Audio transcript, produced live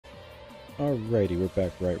Alrighty, we're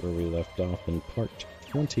back right where we left off in part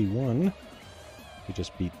 21. We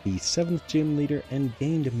just beat the 7th gym leader and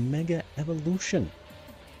gained Mega Evolution.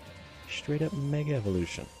 Straight up Mega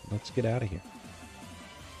Evolution. Let's get out of here.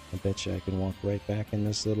 I bet you I can walk right back in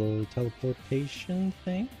this little teleportation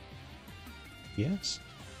thing. Yes.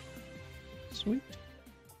 Sweet.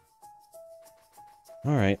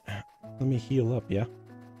 Alright, let me heal up, yeah?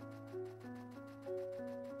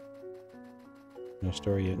 No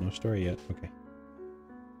story yet, no story yet. Okay.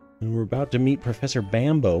 And we're about to meet Professor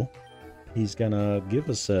Bambo. He's gonna give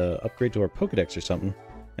us a upgrade to our Pokedex or something.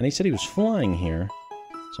 And he said he was flying here.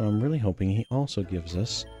 So I'm really hoping he also gives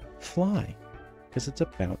us Fly. Because it's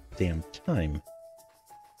about damn time.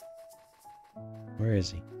 Where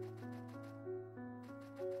is he?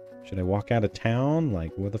 Should I walk out of town?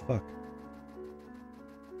 Like, what the fuck?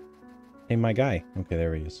 Hey, my guy. Okay,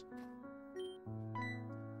 there he is.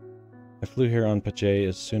 I flew here on Pache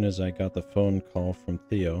as soon as I got the phone call from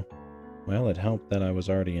Theo. Well, it helped that I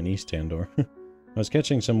was already in East Tandor. I was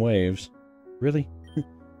catching some waves. Really?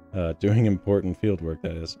 Doing important field work,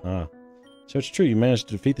 that is. Ah. So it's true, you managed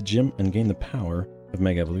to defeat the gym and gain the power of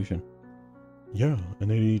Mega Evolution. Yeah, an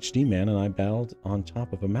ADHDMan and I battled on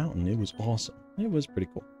top of a mountain. It was awesome. It was pretty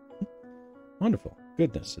cool. Wonderful.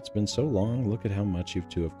 Goodness, it's been so long. Look at how much you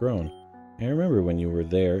two have grown. I remember when you were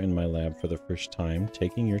there in my lab for the first time,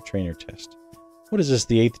 taking your trainer test. What is this,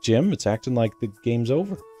 the 8th gym? It's acting like the game's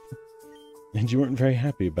over. And you weren't very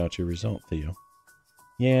happy about your result, Theo.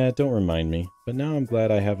 Yeah, don't remind me. But now I'm glad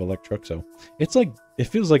I have Electruxo. It's like, it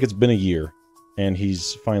feels like it's been a year, and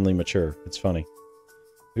he's finally mature. It's funny.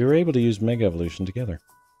 We were able to use Mega Evolution together.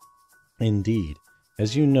 Indeed.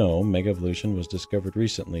 As you know, Mega Evolution was discovered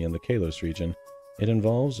recently in the Kalos region. It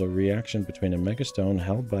involves a reaction between a Mega Stone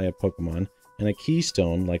held by a Pokemon and a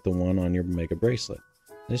Keystone like the one on your Mega Bracelet.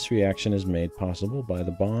 This reaction is made possible by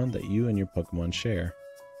the bond that you and your Pokemon share.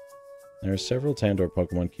 There are several Tandor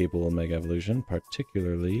Pokemon capable of Mega Evolution,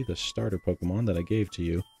 particularly the starter Pokemon that I gave to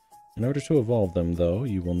you. In order to evolve them, though,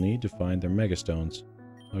 you will need to find their Mega Stones.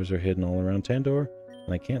 Those are hidden all around Tandor,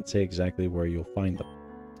 and I can't say exactly where you'll find them.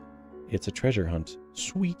 It's a treasure hunt.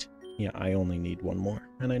 Sweet! Yeah, I only need one more,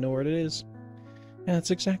 and I know where it is. Yeah,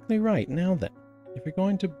 that's exactly right. Now then, if you're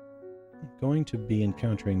going to be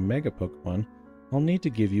encountering Mega Pokemon, I'll need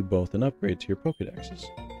to give you both an upgrade to your Pokedexes.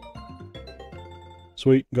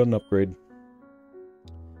 Sweet, got an upgrade.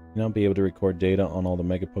 You'll now be able to record data on all the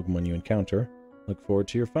Mega Pokemon you encounter. Look forward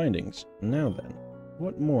to your findings. Now then,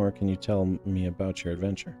 what more can you tell me about your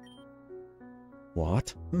adventure?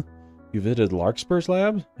 What? You visited Larkspur's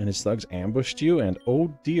lab, and his thugs ambushed you, and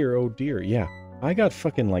oh dear, yeah, I got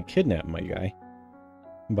fucking, like, kidnapped, my guy.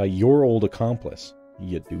 By your old accomplice,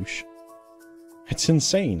 you douche. It's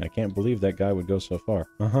insane. I can't believe that guy would go so far.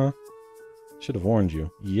 Uh-huh. Should have warned you.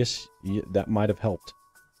 Yes, that might have helped.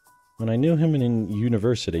 When I knew him in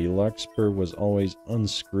university, Larkspur was always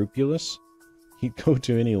unscrupulous. He'd go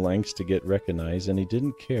to any lengths to get recognized, and he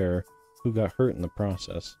didn't care who got hurt in the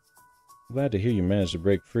process. I'm glad to hear you managed to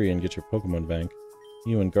break free and get your Pokemon bank.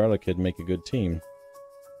 You and Garlic Kid make a good team.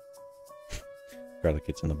 Garlic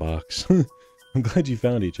Kid's in the box. I'm glad you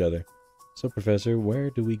found each other. So, Professor, where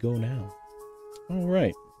do we go now? All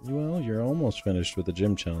right. Well, you're almost finished with the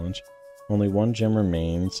gym challenge. Only one gym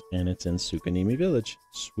remains, and it's in Sukanimi Village.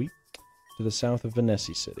 Sweet. To the south of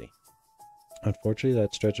Venessi City. Unfortunately,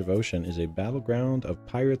 that stretch of ocean is a battleground of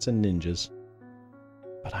pirates and ninjas.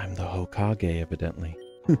 But I'm the Hokage, evidently.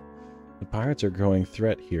 The pirates are a growing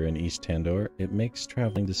threat here in East Tandor. It makes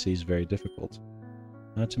traveling to seas very difficult.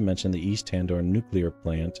 Not to mention the East Tandor nuclear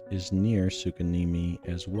plant is near Sukanimi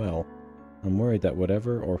as well. I'm worried that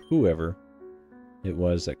whatever or whoever it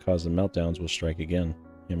was that caused the meltdowns will strike again.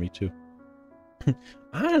 Yeah, me too.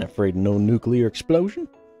 I ain't afraid of no nuclear explosion.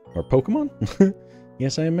 Or Pokemon.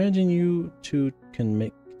 Yes, I imagine you two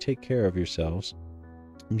can take care of yourselves.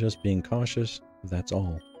 I'm just being cautious, that's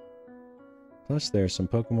all. Plus, there are some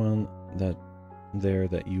Pokemon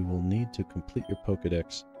that you will need to complete your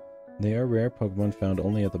Pokedex. They are rare Pokemon found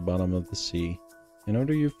only at the bottom of the sea. In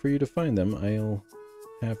order for you to find them, I'll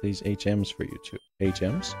have these HMs for you too.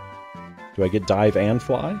 HMs? Do I get Dive and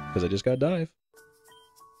Fly? Because I just got Dive.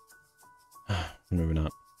 Maybe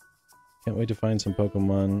not. Can't wait to find some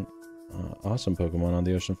Pokemon, awesome Pokemon on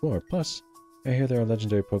the ocean floor. Plus, I hear there are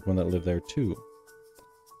legendary Pokemon that live there too.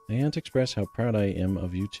 I can't express how proud I am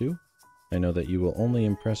of you two. I know that you will only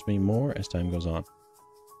impress me more as time goes on.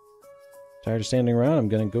 Tired of standing around? I'm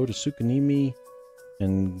gonna go to Sukanimi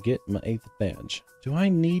and get my 8th badge. Do I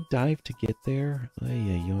need Dive to get there?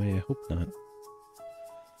 I hope not.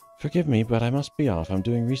 Forgive me, but I must be off. I'm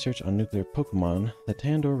doing research on nuclear Pokemon. The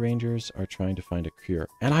Tandor Rangers are trying to find a cure.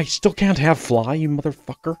 And I still can't have Fly, you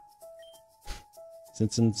motherfucker!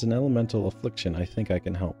 Since it's an elemental affliction, I think I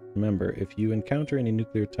can help. Remember, if you encounter any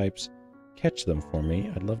nuclear types, catch them for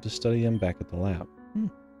me. I'd love to study them back at the lab.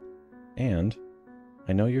 And,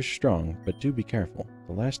 I know you're strong, but do be careful.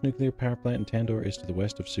 The last nuclear power plant in Tandor is to the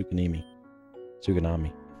west of Tsuganami.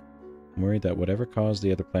 I'm worried that whatever caused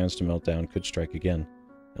the other plants to melt down could strike again.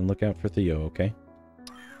 And look out for Theo, okay?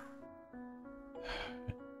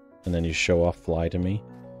 And then you show off Fly to me.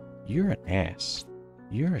 You're an ass.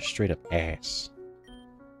 You're a straight up ass.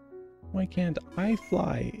 Why can't I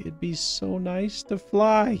fly? It'd be so nice to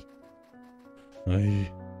fly. I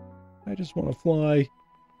just want to fly.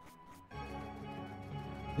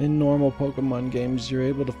 In normal Pokemon games, you're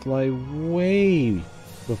able to fly way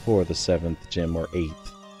before the 7th gym or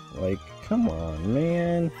 8th. Like, come on,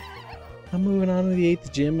 man. I'm moving on to the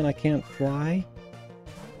 8th gym and I can't fly?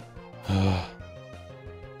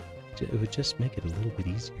 It would just make it a little bit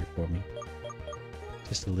easier for me.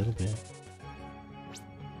 Just a little bit.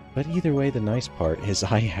 But either way, the nice part is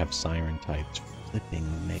I have Siren types flipping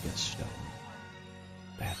Mega Stone.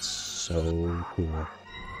 That's so cool.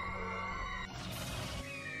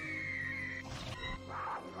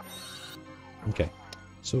 Okay,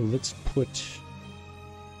 so let's put...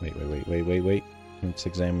 Wait. Let's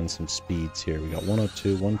examine some speeds here. We got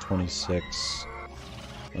 102, 126,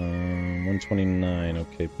 129.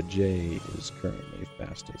 Okay, Pajay is currently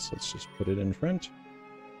fastest. Let's just put it in front.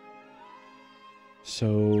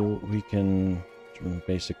 So we can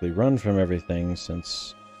basically run from everything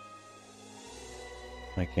since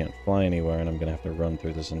I can't fly anywhere and I'm going to have to run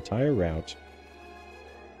through this entire route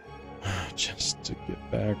just to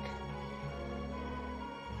get back.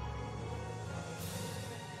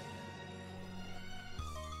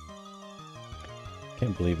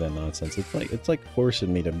 Can't believe that nonsense. It's like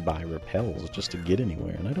forcing me to buy repels just to get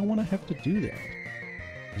anywhere, and I don't want to have to do that.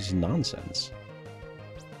 This is nonsense.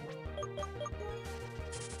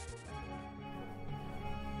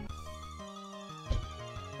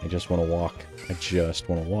 I just want to walk. I just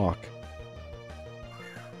want to walk.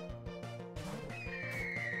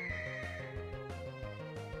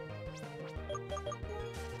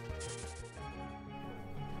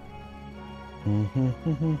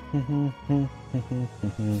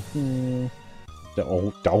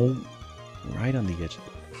 Don't. Right on the edge of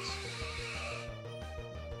the place.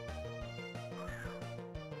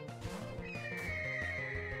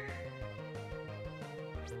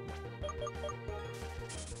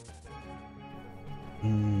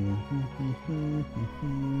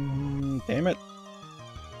 Damn it.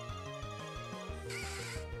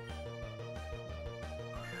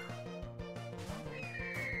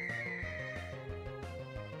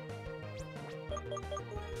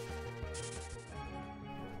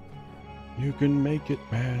 You can make it,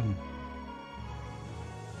 man.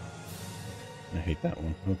 I hate that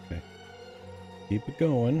one. Okay. Keep it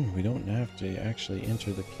going. We don't have to actually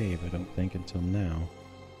enter the cave, I don't think, until now.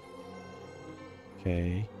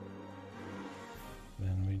 Okay.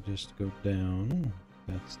 Then we just go down.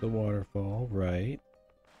 That's the waterfall, right?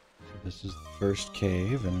 So this is the first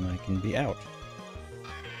cave, and I can be out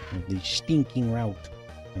of the stinking route.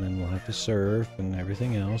 And then we'll have to surf and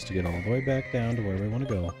everything else to get all the way back down to where we want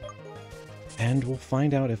to go. And we'll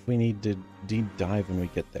find out if we need to deep dive when we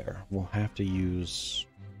get there. We'll have to use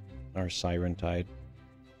our Siren Tide.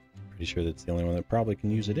 Pretty sure that's the only one that probably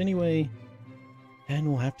can use it anyway. And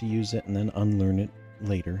we'll have to use it and then unlearn it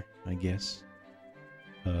later, I guess.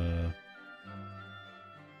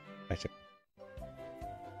 Isaac.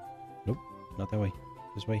 Nope, not that way.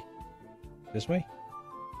 This way. This way.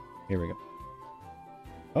 Here we go.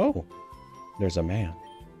 Oh! There's a man.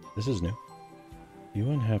 This is new. You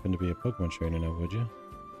wouldn't happen to be a Pokemon trainer now, would you?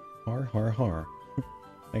 Har, har, har.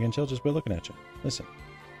 I can tell just by looking at you. Listen,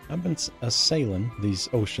 I've been sailing these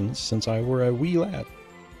oceans since I were a wee lad.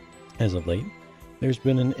 As of late, there's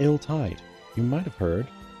been an ill tide. You might have heard,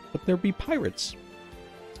 but there be pirates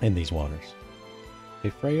in these waters.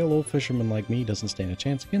 A frail old fisherman like me doesn't stand a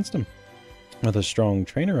chance against them. With a strong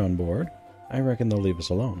trainer on board, I reckon they'll leave us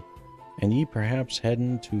alone. And ye perhaps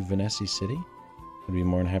heading to Venessi City? I'd be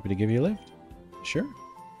more than happy to give you a lift. Sure.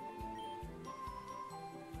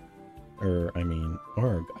 Arg,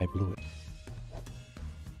 I blew it.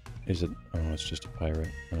 Is it? Oh, it's just a pirate.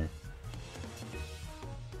 Oh.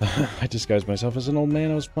 I disguised myself as an old man.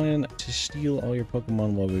 I was planning to steal all your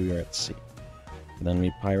Pokemon while we were at sea. And then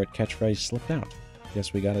me pirate catchphrase slipped out.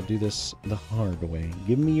 Guess we gotta do this the hard way.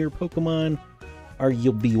 Give me your Pokemon, or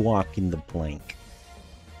you'll be walking the plank.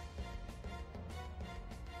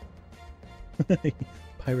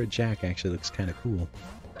 Pirate Jack actually looks kind of cool.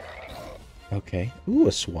 Okay. Ooh,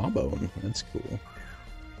 a Swabone. That's cool.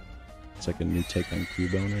 It's like a new take on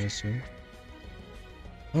Cubone, I assume.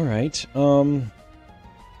 Alright,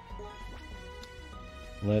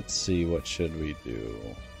 let's see, what should we do?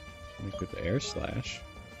 We could Air Slash.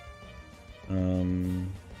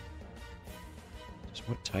 Just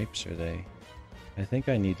what types are they? I think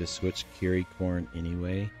I need to switch Kirikorn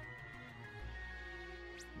anyway.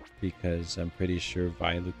 Because I'm pretty sure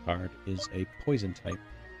Vilucard is a poison type.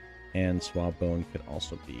 And Swabone could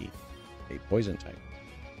also be a poison type.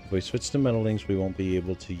 If we switch to Metalings, we won't be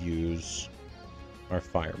able to use our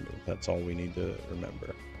fire move. That's all we need to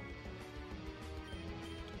remember.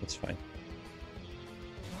 That's fine.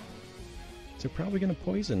 They're probably going to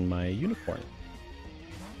poison my unicorn.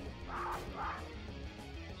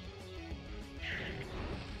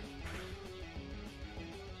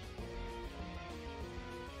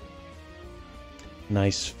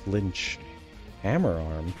 Nice flinch. Hammer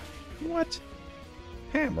arm? What?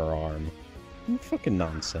 Hammer arm? Fucking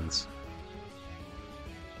nonsense.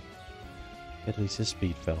 At least his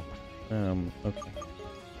speed fell. Okay.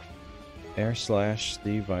 Air Slash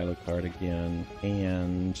the Vilucard again,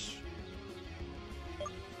 and...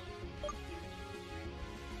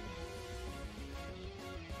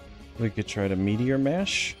 we could try to Meteor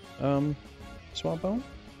Mash, Swabone,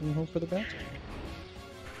 and hope for the best.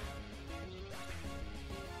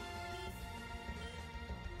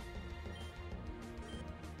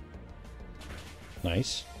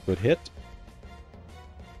 Nice. Good hit.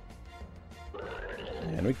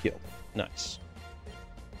 And we killed. Nice.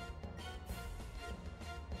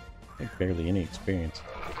 Like barely any experience.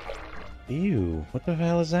 Ew, what the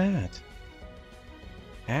hell is that?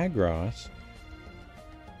 Agros?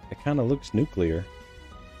 It kind of looks nuclear.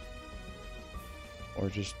 Or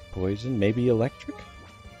just poison? Maybe electric?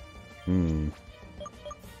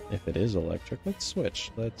 If it is electric, let's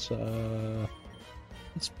switch. Let's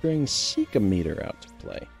bring Seekometer out to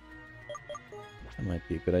play. That might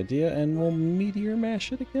be a good idea, and we'll Meteor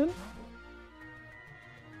Mash it again.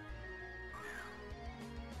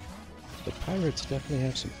 The pirates definitely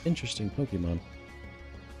have some interesting Pokemon.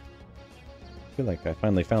 I feel like I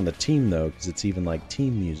finally found the team, though, because it's even like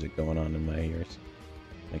team music going on in my ears.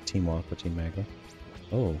 Like Team Aqua, Team Magma.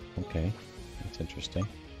 Oh, okay. That's interesting.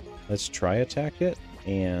 Let's try attack it,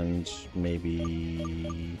 and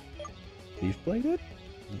maybe... Leaf Blade it?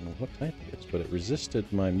 I don't know what type it is, but it resisted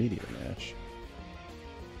my Meteor Mash.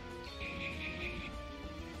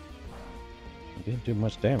 It didn't do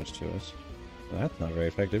much damage to us. Well, that's not very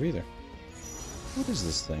effective either. What is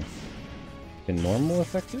this thing? Can normal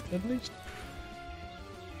affect it, at least?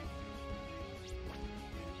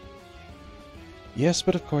 Yes,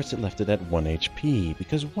 but of course it left it at 1 HP,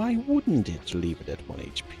 because why wouldn't it leave it at 1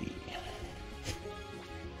 HP?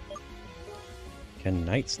 Can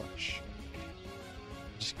Night Slash?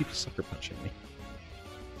 Just keep sucker punching me.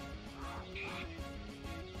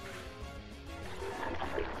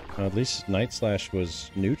 At least Night Slash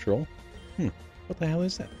was neutral. What the hell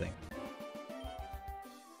is that thing?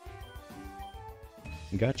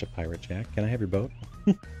 Gotcha, Pirate Jack. Can I have your boat?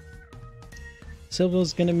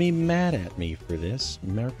 Silva's gonna be mad at me for this.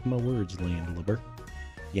 Mark my words, landlubber.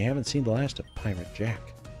 You haven't seen the last of Pirate Jack.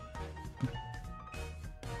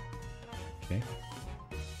 Okay.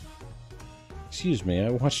 Excuse me, I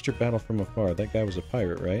watched your battle from afar. That guy was a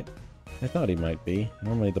pirate, right? I thought he might be.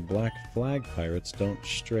 Normally the Black Flag pirates don't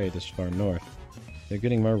stray this far north. They're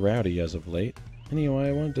getting more rowdy as of late. Anyway,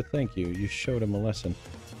 I wanted to thank you. You showed him a lesson.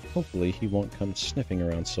 Hopefully he won't come sniffing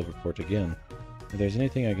around Silverport again. If there's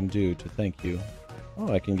anything I can do to thank you...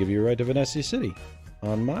 Oh, I can give you a ride to Vanessa City.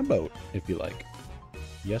 On my boat, if you like.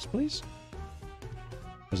 Yes, please?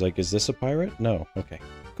 I was like, is this a pirate? No. Okay.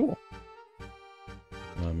 Cool.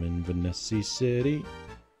 I'm in Vanessa City.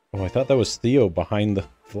 Oh, I thought that was Theo behind the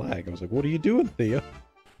flag. I was like, what are you doing, Theo?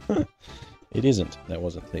 It isn't. That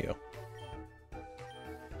wasn't Theo.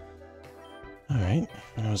 Alright.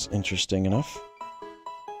 That was interesting enough.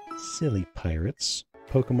 Silly pirates.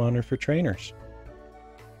 Pokemon are for trainers.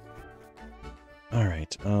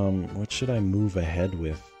 Alright, what should I move ahead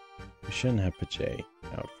with? We shouldn't have Pache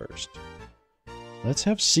out first. Let's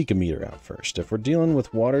have Seekometer out first. If we're dealing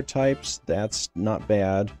with water types, that's not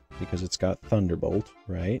bad, because it's got Thunderbolt,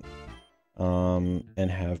 right?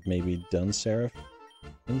 And have maybe Dunsarif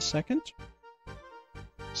in second?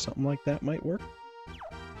 Something like that might work.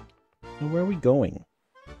 Now, where are we going?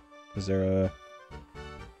 Is there a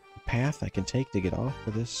path I can take to get off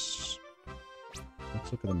of this?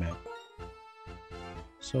 Let's look at the map.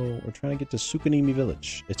 So, we're trying to get to Sukunimi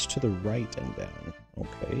Village. It's to the right and down.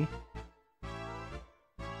 Okay.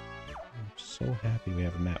 so happy we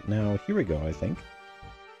have a map. Now, here we go, I think.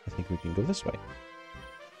 I think we can go this way.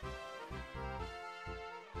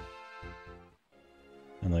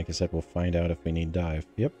 And like I said, we'll find out if we need dive.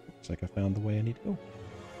 Yep, looks like I found the way I need to go.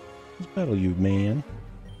 Let's battle you, man.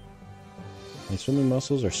 My swimming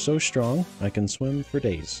muscles are so strong, I can swim for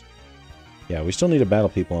days. Yeah, we still need to battle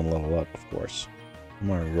people and level up, of course.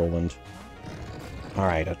 Come on, Roland.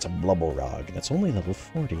 Alright, that's a Blubberog, and it's only level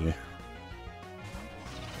 40.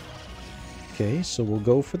 Okay, so we'll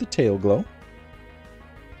go for the Tail Glow.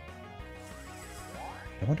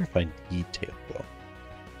 I wonder if I need Tail Glow.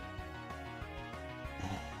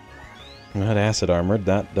 I'm not acid armored,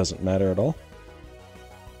 that doesn't matter at all.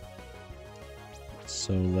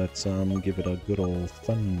 So let's give it a good old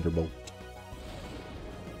Thunderbolt.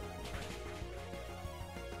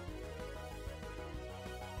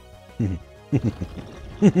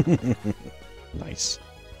 Nice.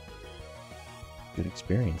 Good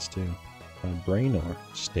experience too. Brainor,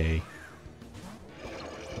 stay.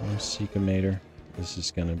 Seekamator. This is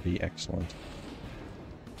gonna be excellent.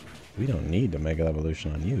 We don't need to Mega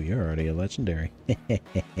Evolution on you. You're already a legendary.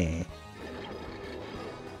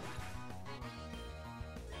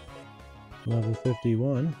 Level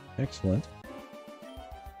 51. Excellent.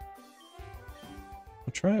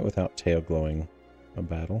 I'll try it without tail glowing a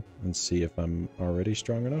battle and see if I'm already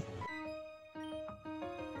strong enough.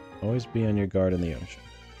 Always be on your guard in the ocean.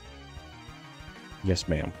 Yes,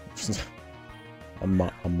 ma'am.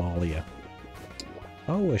 Amalia.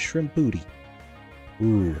 Oh, a shrimp booty.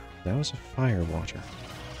 Ooh, that was a fire water.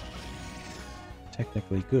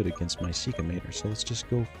 Technically good against my Seekamator, so let's just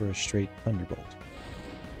go for a straight Thunderbolt.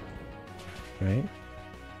 Right?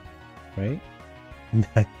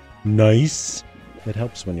 Right? Nice! It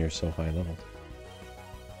helps when you're so high leveled.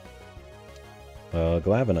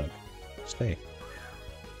 Glavenug. Stay.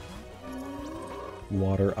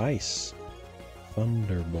 Water Ice.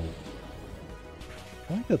 Thunderbolt.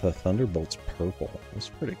 I like that the Thunderbolt's purple. That's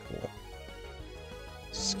pretty cool.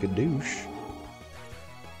 Skadoosh.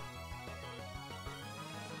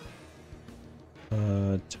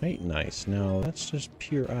 Titan Ice. Now, that's just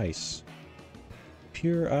pure ice.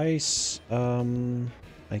 Pure ice,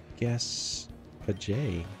 I guess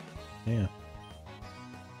Pajay. Yeah.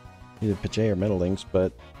 Either Pajay or Metal Lynx,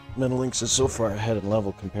 but Metal Lynx is so far ahead in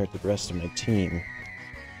level compared to the rest of my team.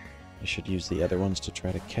 I should use the other ones to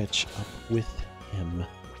try to catch up with him.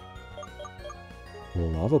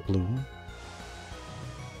 Lava Plume.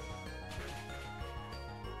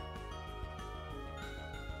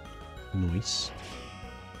 Nice.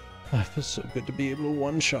 Ah, it feels so good to be able to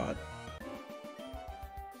one-shot.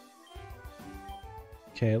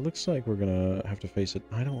 Okay, it looks like we're gonna have to face it.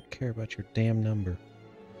 I don't care about your damn number.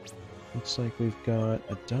 Looks like we've got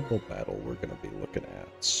a double battle we're gonna be looking at.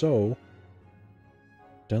 So,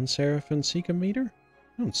 Dunseraphine and Seekamator?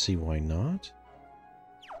 I don't see why not.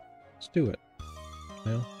 Let's do it.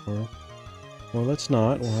 Well, let's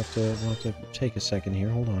not. We'll have to take a second here.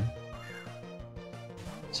 Hold on.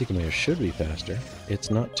 Seekamator should be faster.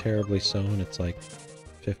 It's not terribly so, and it's like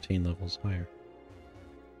 15 levels higher.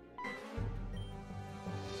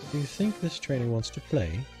 Do you think this trainer wants to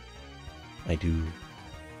play? I do.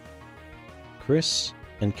 Chris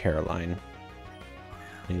and Caroline.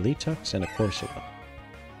 A Letux and a Corsola.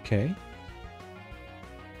 Okay.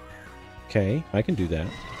 Okay, I can do that.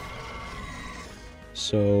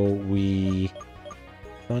 So we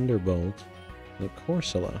Thunderbolt the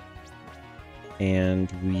Corsola.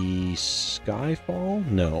 And we Skyfall?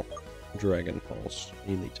 No. Dragon Pulse.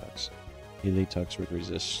 Elitux. Elitux would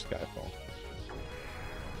resist Skyfall.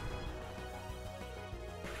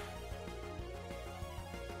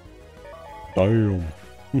 Damn.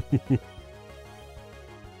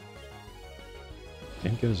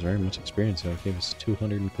 Didn't give us very much experience, though. It gave us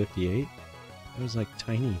 258. That was like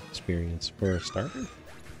tiny experience for a starter.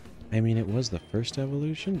 I mean, it was the first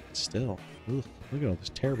evolution, but still. Ugh, look at all this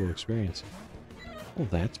terrible experience. Well,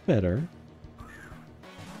 that's better.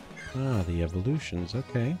 Ah, the evolutions.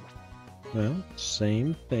 Okay. Well,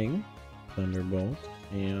 same thing. Thunderbolt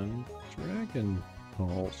and Dragon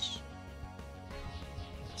Pulse.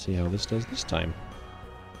 Let's see how this does this time.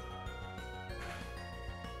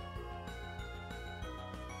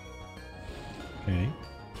 Okay.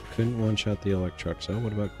 Couldn't one-shot the Electrux. Oh,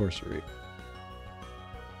 what about Corsory?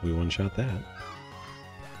 We one-shot that.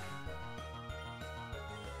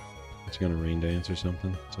 It's gonna rain dance or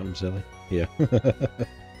something. Something silly. Yeah.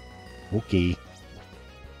 Okay.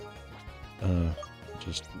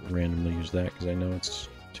 Just randomly use that because I know it's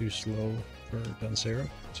too slow for Dunsera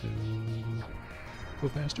to go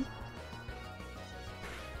faster.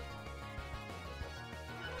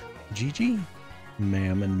 GG,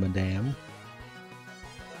 ma'am and madame.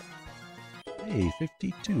 Hey,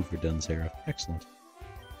 52 for Dunsera. Excellent.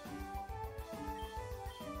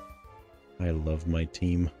 I love my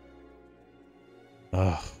team.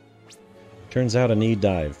 Ah, turns out a need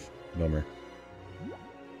dive. Bummer.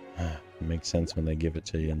 It makes sense when they give it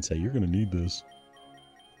to you and say, you're gonna need this.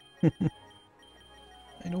 I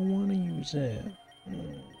don't want to use it.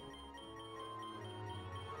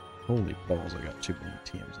 Holy balls, I got too many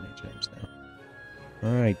TMs and HMs now.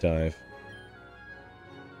 Alright, dive.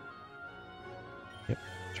 Yep,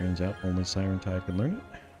 turns out only Siren Tide can learn it.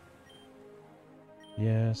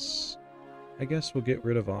 Yes. I guess we'll get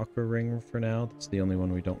rid of Aqua Ring for now. That's the only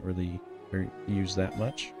one we don't really use that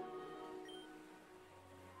much.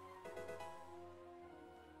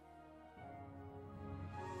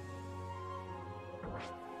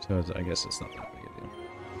 So I guess it's not that big a deal.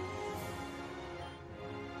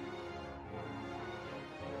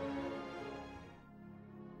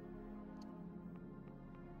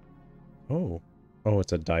 Oh. Oh,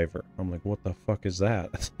 it's a diver. I'm like, what the fuck is that?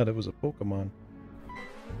 I thought it was a Pokemon.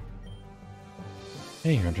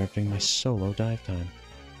 Hey, you're interrupting my solo dive time.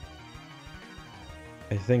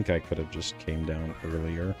 I think I could have just came down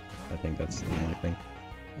earlier. I think that's the only thing.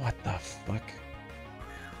 What the fuck?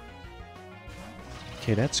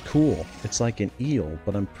 Okay, that's cool. It's like an eel,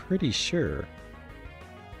 but I'm pretty sure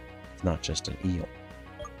it's not just an eel.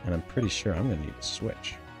 And I'm pretty sure I'm gonna need to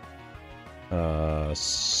switch.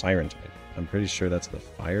 Siren type. I'm pretty sure that's the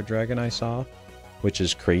fire dragon I saw, which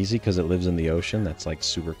is crazy because it lives in the ocean. That's like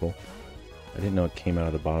super cool. I didn't know it came out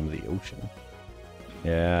of the bottom of the ocean.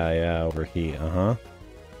 Yeah, over here.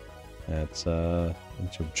 That's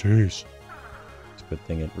jeez. It's a good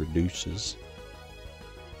thing it reduces.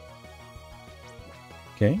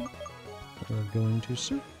 Okay, we're going to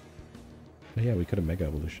surf. Oh yeah, we could have Mega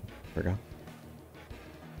Evolution. Forgot.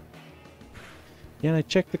 Yeah, and I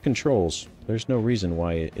checked the controls. There's no reason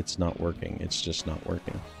why it's not working. It's just not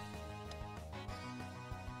working.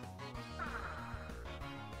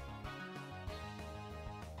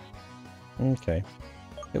 Okay.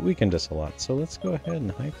 It weakened us a lot, so let's go ahead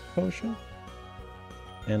and Hyper Potion.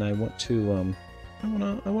 And I want to,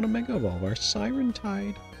 I wanna Mega Evolve our Siren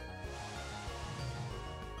Tide.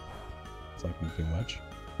 It's like too much.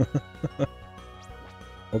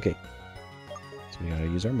 Okay. So we gotta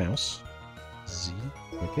use our mouse. Z,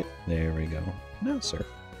 click it. There we go. Now surf.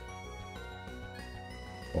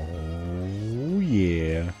 Oh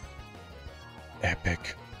yeah.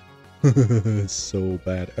 Epic. So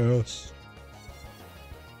badass.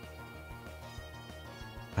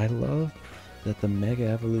 I love that the Mega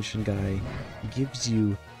Evolution guy gives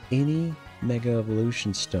you any Mega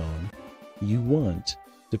Evolution stone you want,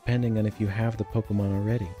 depending on if you have the Pokemon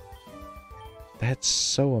already. That's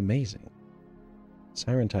so amazing.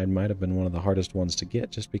 Siren Tide might have been one of the hardest ones to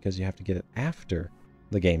get, just because you have to get it after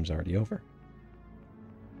the game's already over.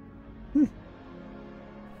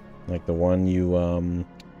 Like the one you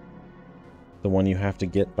have to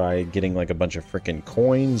get by getting like a bunch of frickin'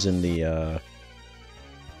 coins in the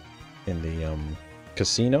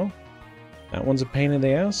casino. That one's a pain in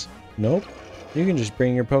the ass. Nope. You can just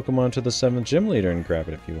bring your Pokemon to the 7th gym leader and grab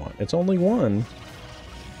it if you want. It's only one,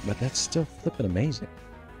 but that's still flippin' amazing.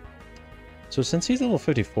 So since he's level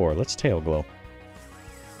 54, let's Tail Glow.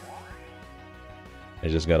 I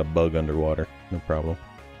just got a bug underwater. No problem.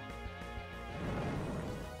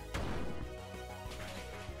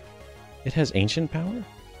 It has ancient power?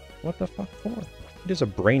 What the fuck for? Does a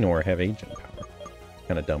Brainor have ancient power? It's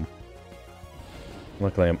kind of dumb.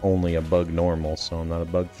 Luckily I'm only a bug normal, so I'm not a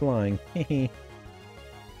bug flying. Hehe.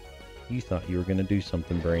 You thought you were gonna do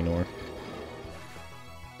something, Brainor.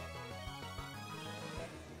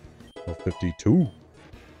 52.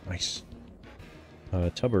 Nice.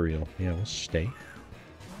 Tubbereel. Yeah, we'll stay.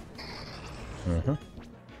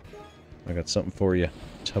 I got something for you,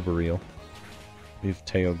 Tubbereel. You've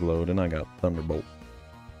Tail Glowed, and I got Thunderbolt.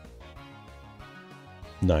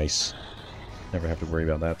 Nice. Never have to worry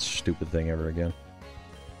about that stupid thing ever again.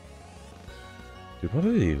 Dude, what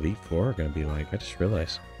are the Elite Four going to be like? I just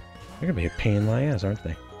realized. They're going to be a pain in my ass, aren't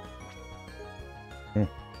they?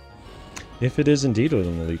 If it is indeed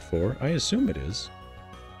an Elite Four, I assume it is.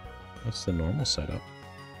 That's the normal setup.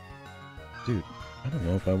 Dude, I don't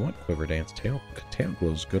know if I want Quiver Dance. Tail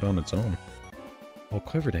Glow's good on its own. Well,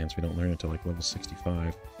 Quiver Dance we don't learn until like level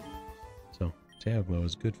 65. So, Tail Glow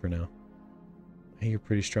is good for now. Hey, you're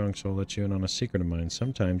pretty strong, so I'll let you in on a secret of mine.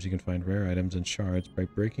 Sometimes you can find rare items and shards by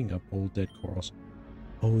breaking up old dead corals.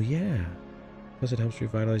 Oh yeah! Plus it helps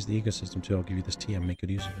revitalize the ecosystem too. I'll give you this TM, make good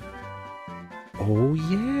use of it. Oh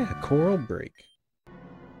yeah! Coral Break.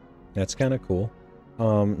 That's kind of cool.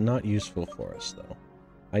 Not useful for us though.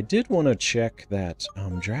 I did want to check that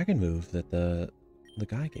dragon move that the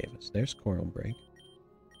guy gave us. There's Coral Break.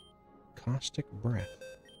 Caustic Breath.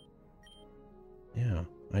 Yeah,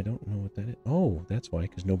 I don't know what that is. Oh, that's why,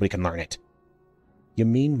 because nobody can learn it. You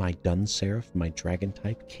mean my Dunseraph, my dragon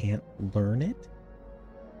type, can't learn it?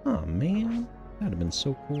 Oh man, that'd have been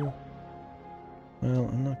so cool. Well,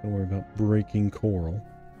 I'm not going to worry about breaking Coral.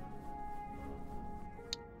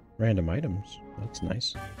 Random items. That's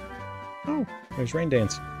nice. Oh, there's Rain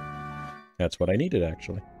Dance. That's what I needed,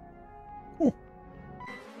 actually. Cool.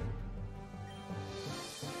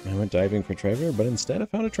 I went diving for treasure, but instead I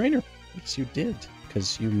found a trainer. Yes, you did,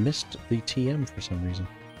 because you missed the TM for some reason.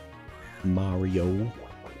 Mario.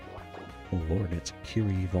 Oh lord, it's a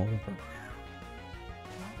Curie Evolver.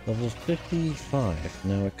 Level 55.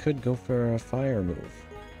 Now it could go for a fire move.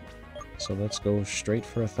 So let's go straight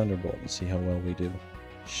for a Thunderbolt and see how well we do.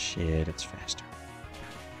 Shit, it's faster.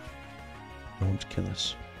 Don't kill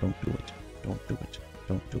us. Don't do it. Don't do it.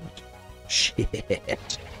 Don't do it.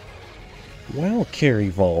 Shit. Well,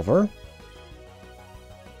 Curie Evolver.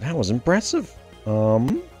 That was impressive.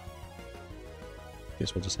 Guess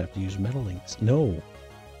we'll just have to use Metal Links. No.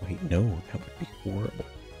 Wait, no. That would be horrible.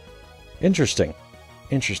 Interesting.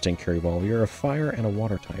 Interesting, Curie Evolver. You're a fire and a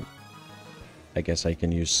water type. I guess I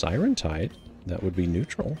can use Siren Tide. That would be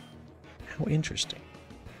neutral. How interesting.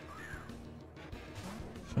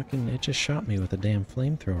 Fucking, it just shot me with a damn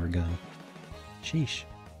flamethrower gun. Sheesh.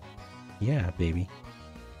 Yeah, baby.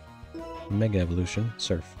 Mega Evolution.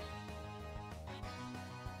 Surf.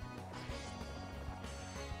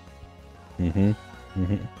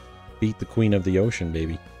 Beat the Queen of the Ocean,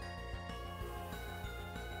 baby.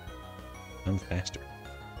 I'm faster.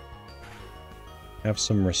 Have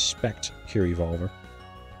some respect, Curie Evolver.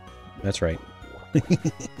 That's right.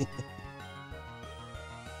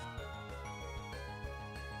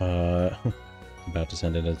 About to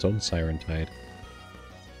send in its own Siren Tide.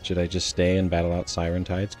 Should I just stay and battle out Siren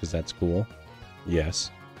Tides? Because that's cool.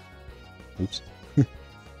 Yes. Oops.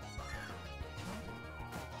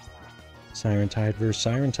 Siren Tide versus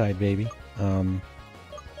Siren Tide, baby.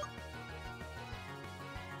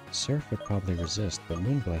 Surf would probably resist, but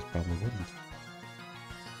Moonblast probably wouldn't.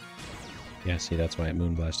 Yeah, see, that's why it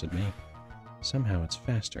Moonblasted me. Somehow it's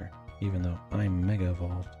faster, even though I'm Mega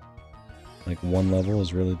Evolved. Like, one level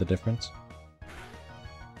is really the difference.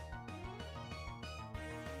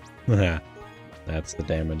 That's the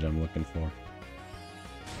damage I'm looking for.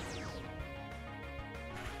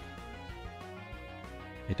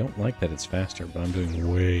 I don't like that it's faster, but I'm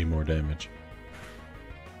doing way more damage.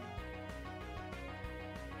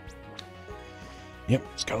 Yep,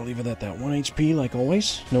 just gotta leave it at that 1 HP like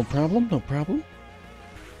always. No problem, no problem.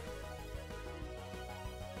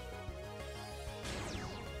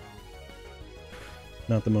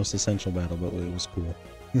 Not the most essential battle, but it was cool.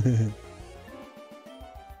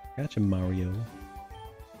 Gotcha, Mario.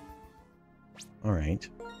 Alright.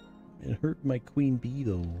 It hurt my queen bee,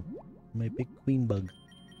 though. My big queen bug.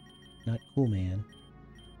 Not cool, man.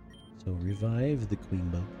 So revive the queen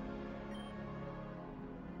bug.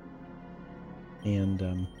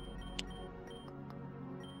 And,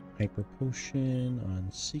 Hyper Potion on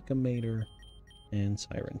Seekamator and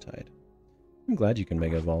Siren Tide. I'm glad you can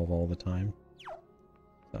Mega Evolve all the time.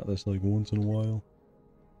 Not this like once in a while.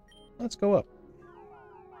 Let's go up.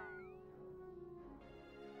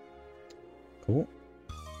 Cool.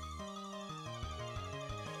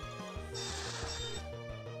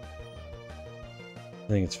 I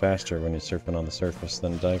think it's faster when you're surfing on the surface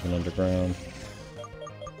than diving underground.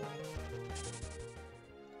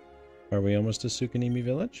 Are we almost to Tsukunimi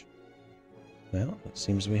Village? Well, it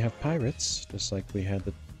seems we have pirates, just like we had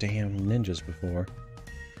the damn ninjas before.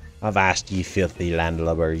 Avast, ye filthy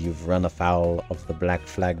landlubber, you've run afoul of the Black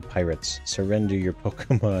Flag pirates. Surrender your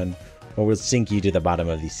Pokemon, or we'll sink you to the bottom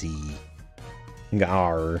of the sea.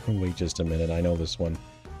 Arr, wait just a minute, I know this one.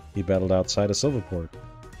 He battled outside of Silverport.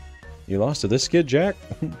 You lost to this kid, Jack?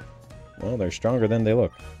 Well, they're stronger than they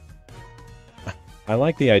look. I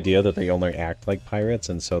like the idea that they only act like pirates,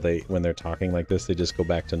 and so when they're talking like this, they just go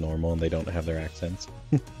back to normal and they don't have their accents.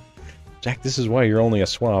 Jack, this is why you're only a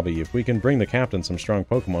swabby. If we can bring the captain some strong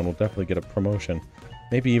Pokemon, we'll definitely get a promotion.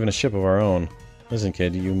 Maybe even a ship of our own. Listen,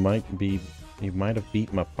 kid, you might have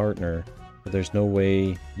beat my partner, but there's no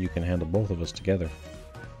way you can handle both of us together.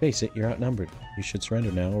 Face it, you're outnumbered. You should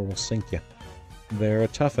surrender now, or we'll sink you. They're a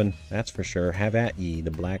toughin', that's for sure. Have at ye.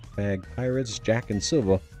 The Black Flag Pirates, Jack and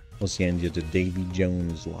Silva, will send you to Davy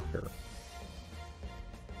Jones' locker.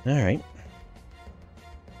 Alright.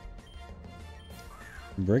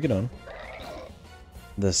 Bring it on.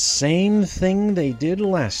 The same thing they did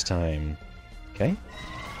last time. Okay.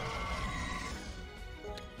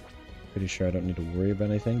 Pretty sure I don't need to worry about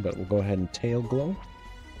anything, but we'll go ahead and Tail Glow.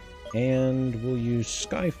 And we'll use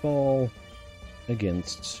Skyfall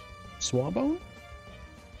against Swabone.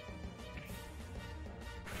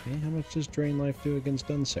 Okay, how much does Drain Life do against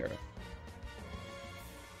Dunsera?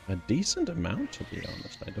 A decent amount, to be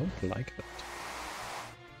honest. I don't like that.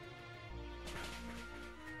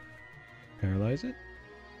 Paralyze it.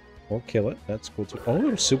 Or kill it. That's cool too.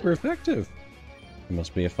 Oh, super effective! It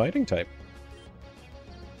must be a fighting type.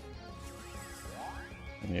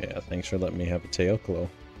 Yeah, thanks for letting me have a Tail Glow.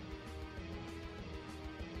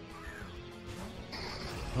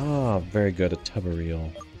 Ah, very good, a Tubbereel.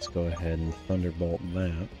 Let's go ahead and Thunderbolt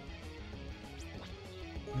that.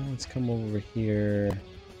 Now let's come over here.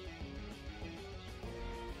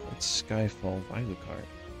 Let's Skyfall Vilucard.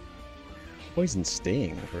 Poison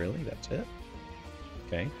Sting, really? That's it?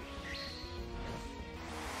 Okay.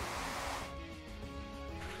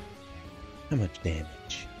 How much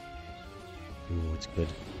damage? Ooh, it's good.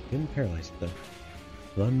 Didn't paralyze it though.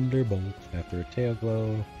 Thunderbolt after a Tail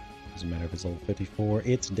Glow. Doesn't matter if it's level 54,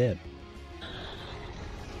 it's dead.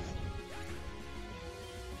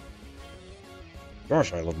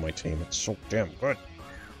 Gosh, I love my team. It's so damn good.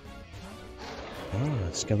 Ah,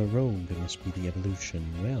 Skelerogue. It must be the evolution.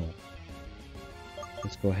 Well,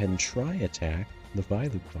 let's go ahead and try attack the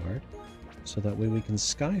Vilucard, so that way we can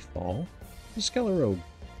Skyfall the Skelerogue.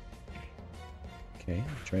 Okay,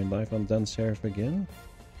 Drain Life on Dunseraph again.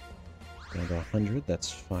 Down to 100, that's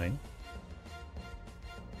fine.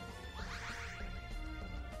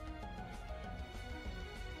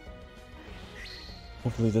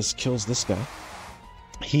 Hopefully this kills this guy.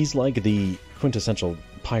 He's like the quintessential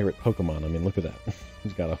pirate Pokemon. I mean, look at that.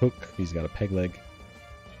 He's got a hook, he's got a peg leg,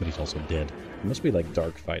 but he's also dead. It must be like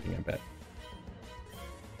dark fighting, I bet.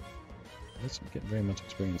 Let's get very much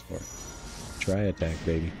experience for it. Try attack,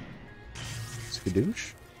 baby.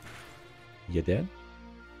 Skadoosh? You dead?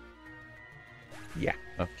 Yeah,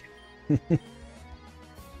 okay.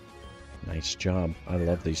 Nice job. I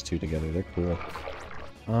love these two together. They're cool.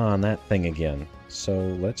 Ah, and that thing again. So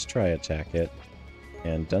let's try attack it.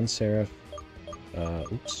 And Dunseraph.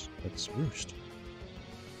 Oops. Let's Roost.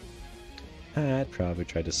 I'd probably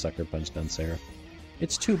try to Sucker Punch Dunseraph.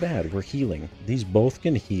 It's too bad. We're healing. These both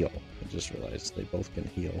can heal. I just realized they both can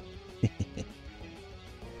heal.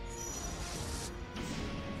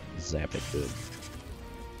 Zap it good.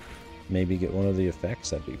 Maybe get one of the effects.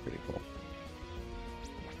 That'd be pretty cool.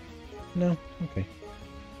 No? Okay.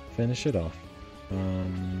 Finish it off.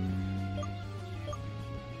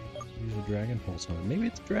 Use a Dragon Pulse on it. Maybe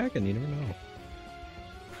it's a dragon, you never know.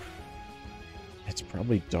 It's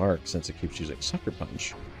probably dark since it keeps using Sucker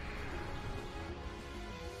Punch.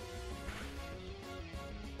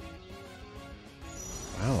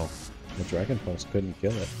 Wow. The Dragon Pulse couldn't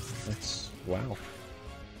kill it. That's... wow.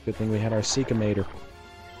 Good thing we had our Seekamator.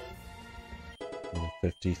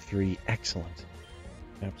 53. Excellent.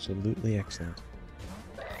 Absolutely excellent.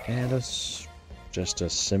 And just a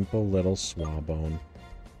simple little Swabone.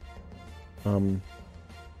 Go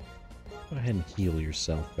ahead and heal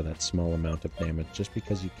yourself for that small amount of damage, just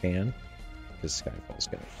because you can. Because Skyfall's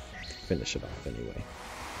gonna finish it off anyway.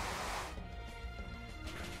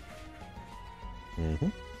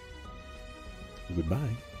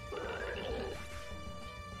 Goodbye.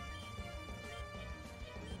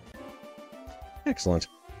 Excellent.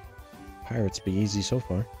 Pirates be easy so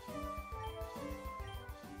far.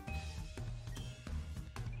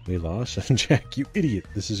 We lost. Jack, you idiot.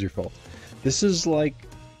 This is your fault. This is like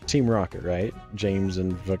Team Rocket, right? James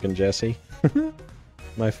and fucking Jesse.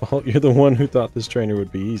 My fault. You're the one who thought this trainer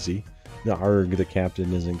would be easy. The Arg, the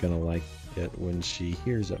captain, isn't gonna like it when she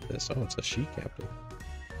hears of this. Oh, it's a she captain.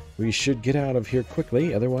 We should get out of here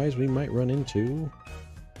quickly, otherwise we might run into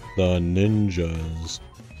the ninjas.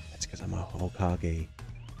 That's because I'm a Hokage.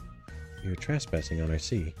 You're trespassing on our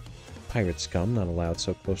sea. Pirate scum not allowed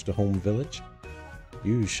so close to home village.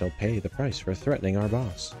 You shall pay the price for threatening our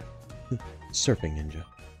boss. Surfing ninja.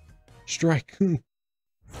 Strike!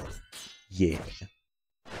 Yeah.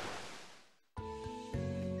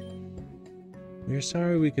 We're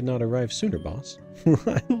sorry we could not arrive sooner, boss.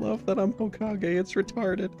 I love that I'm Hokage, it's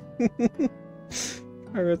retarded.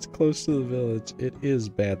 Pirates close to the village. It is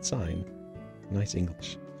bad sign. Nice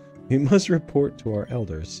English. We must report to our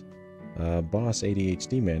elders. Boss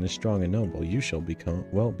ADHDMan is strong and noble. You shall be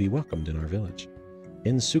welcomed in our village.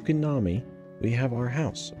 In Tsukinami, we have our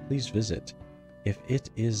house. Please visit, if it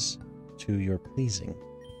is to your pleasing.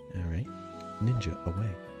 Alright. Ninja, away.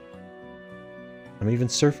 I'm even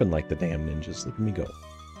surfing like the damn ninjas. Look at me go.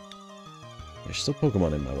 There's still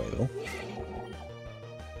Pokemon in my way, though.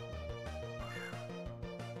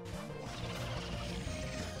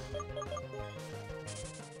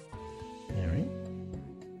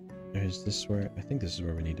 Is this where... I think this is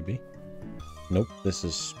where we need to be. Nope, this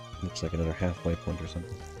is... looks like another halfway point or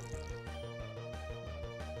something.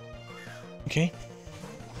 Okay.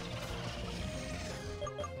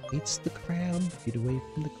 It's the crab. Get away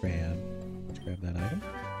from the crab. Let's grab that item.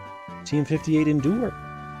 TM58 Endure.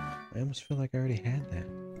 I almost feel like I already had that.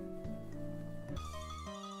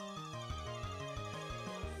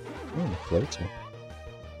 Oh, the floats here.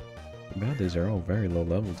 Too bad these are all very low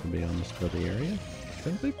level to be honest for the area.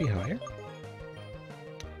 Shouldn't they be higher?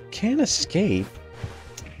 Can't escape?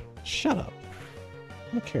 Shut up.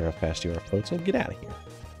 I don't care how fast you are, floats. So get out of here.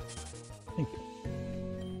 Thank you.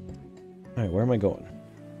 Alright, where am I going?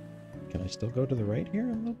 Can I still go to the right here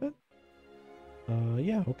a little bit?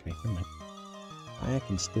 Yeah, okay, never mind. I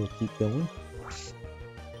can still keep going.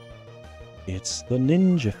 It's the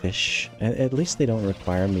ninja fish. At least they don't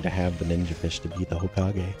require me to have the ninja fish to be the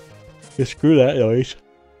Hokage. Yeah, screw that, guys.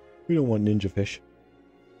 We don't want ninja fish.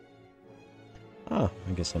 Ah,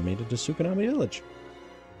 I guess I made it to Tsukunami Village.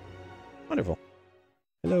 Wonderful.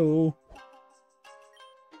 Hello.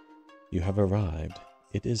 You have arrived.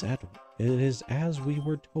 It is as we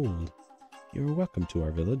were told. You are welcome to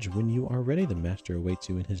our village. When you are ready, the master awaits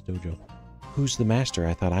you in his dojo. Who's the master?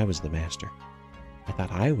 I thought I was the master. I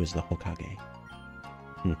thought I was the Hokage.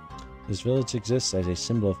 This village exists as a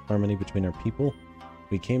symbol of harmony between our people.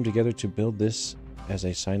 We came together to build this as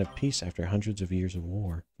a sign of peace after hundreds of years of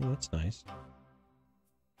war. Oh, that's nice.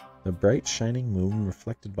 The bright shining moon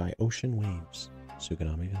reflected by ocean waves.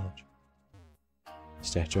 Tsukunami Village.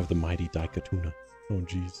 Statue of the mighty Daikatuna. Oh,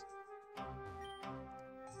 jeez.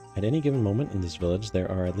 At any given moment in this village,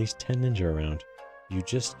 there are at least 10 ninja around. You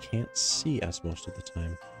just can't see us most of the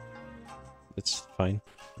time. It's fine.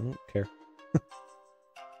 I don't care.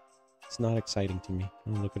 It's not exciting to me.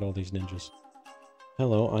 Oh, look at all these ninjas.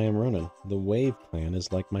 Hello, I am Ronan. The Wave Clan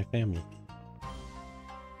is like my family.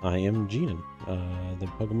 I am Jinan. The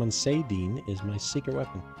Pokemon Seidin is my secret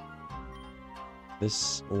weapon.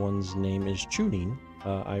 This one's name is Chunin.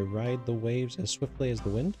 I ride the waves as swiftly as the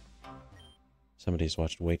wind. Somebody's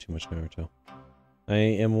watched way too much Naruto. I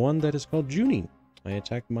am one that is called Junin. I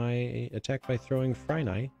attack by throwing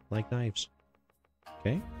Frynai like knives.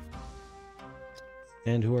 Okay.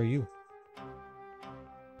 And who are you?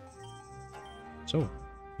 So,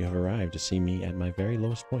 you have arrived to see me at my very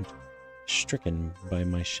lowest point, stricken by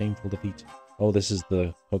my shameful defeat. Oh, this is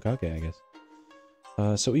the Hokage, I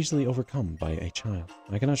guess. So easily overcome by a child.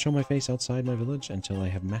 I cannot show my face outside my village until I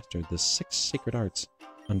have mastered the 6 sacred arts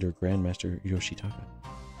under Grandmaster Yoshitaka.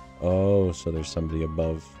 Oh, so there's somebody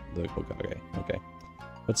above the Hokage. Okay.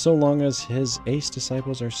 But so long as his ace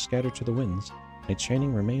disciples are scattered to the winds, my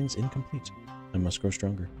training remains incomplete. I must grow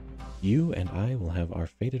stronger. You and I will have our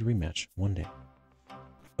fated rematch one day.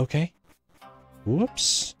 Okay.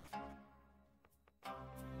 Whoops.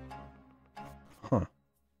 Huh.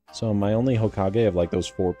 So am I only Hokage of like those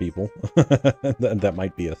 4 people? that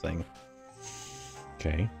might be a thing.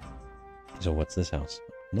 Okay. So what's this house?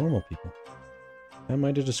 Normal people. How am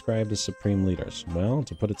I to describe the supreme leaders? Well,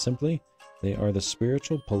 to put it simply, they are the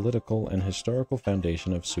spiritual, political, and historical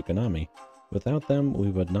foundation of Tsukunami. Without them, we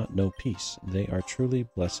would not know peace. They are truly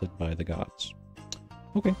blessed by the gods.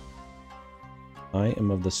 Okay. I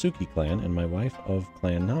am of the Suki clan, and my wife of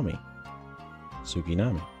Clan Nami.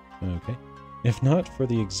 Sukinami. Okay. If not for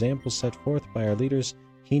the example set forth by our leaders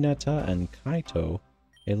Hinata and Kaito,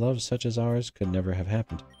 a love such as ours could never have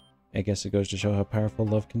happened. I guess it goes to show how powerful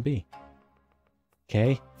love can be.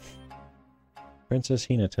 Okay. Princess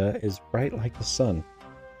Hinata is bright like the sun.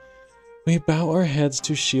 We bow our heads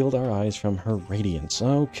to shield our eyes from her radiance.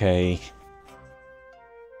 Okay.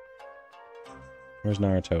 Where's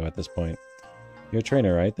Naruto at this point? You're a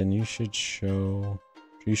trainer, right? Then you should know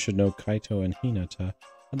Kaito and Hinata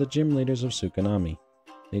are the gym leaders of Tsukunami.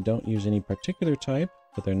 They don't use any particular type,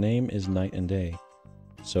 but their name is Night and Day.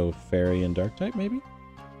 So Fairy and Dark type, maybe?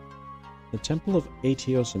 The Temple of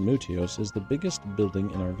Atios and Mutios is the biggest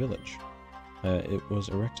building in our village. It was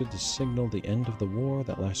erected to signal the end of the war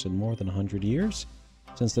that lasted more than 100 years.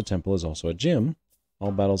 Since the temple is also a gym,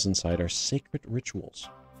 all battles inside are sacred rituals.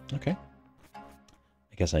 Okay.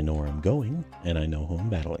 I guess I know where I'm going, and I know who I'm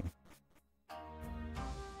battling.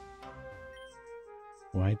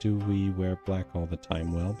 Why do we wear black all the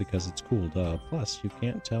time? Well, because it's cool, duh. Plus, you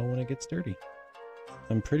can't tell when it gets dirty.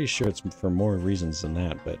 I'm pretty sure it's for more reasons than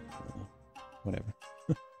that, but whatever.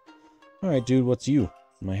 Alright, dude, what's you?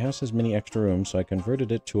 My house has many extra rooms, so I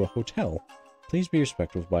converted it to a hotel. Please be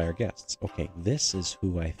respectful by our guests. Okay, this is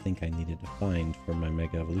who I think I needed to find for my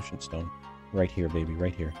Mega Evolution Stone. Right here, baby,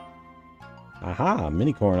 right here. Aha!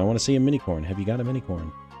 Minicorn. I want to see a Minicorn. Have you got a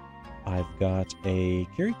Minicorn? I've got a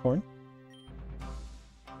Kiricorn.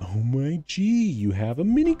 Oh my gee, you have a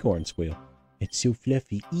mini corn squeal. It's so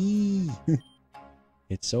fluffy. Eee.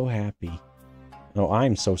 It's so happy. Oh,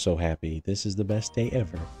 I'm so happy. This is the best day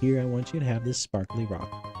ever. Here, I want you to have this sparkly rock.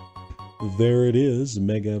 There it is.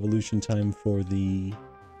 Mega evolution time for the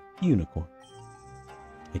unicorn.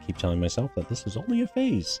 I keep telling myself that this is only a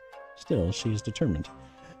phase. Still, she is determined.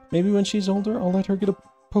 Maybe when she's older, I'll let her get a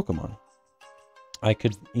Pokemon. I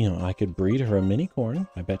could, I could breed her a mini corn.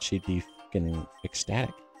 I bet she'd be fucking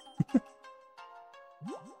ecstatic.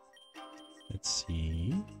 Let's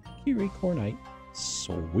see. Kiri Cornite.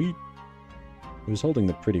 Sweet. He was holding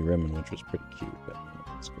the pretty ribbon, which was pretty cute, but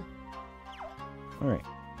that's good. Alright.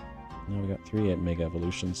 Now we got 3 Mega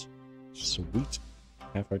Evolutions. Sweet.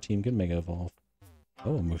 Half our team can Mega Evolve.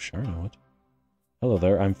 Oh, a Musharna, what? Hello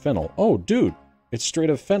there, I'm Fennel. Oh, dude! It's straight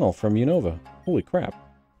up Fennel from Unova. Holy crap.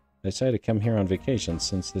 I decided to come here on vacation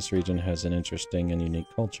since this region has an interesting and unique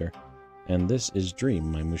culture. And this is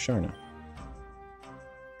Dream, my Musharna.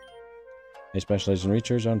 I specialize in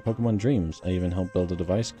research on Pokemon dreams. I even helped build a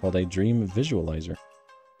device called a Dream Visualizer.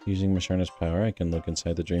 Using Musharna's power, I can look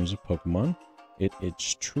inside the dreams of Pokemon.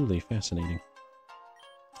 It's truly fascinating.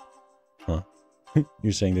 Huh.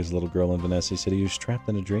 You're saying there's a little girl in Vanessa City who's trapped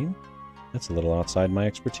in a dream? That's a little outside my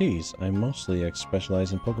expertise. I mostly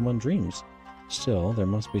specialize in Pokemon dreams. Still, there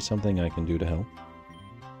must be something I can do to help.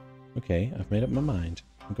 Okay, I've made up my mind.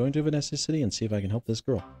 I'm going to Vanessa City and see if I can help this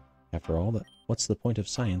girl. After all, what's the point of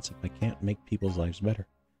science if I can't make people's lives better?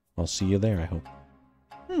 I'll see you there, I hope.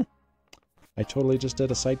 I totally just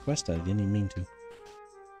did a side quest. I didn't even mean to.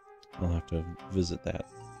 I'll have to visit that.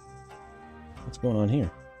 What's going on here?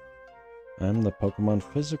 I'm the Pokemon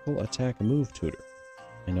Physical Attack Move Tutor.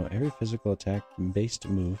 I know every physical attack-based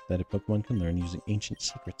move that a Pokemon can learn using ancient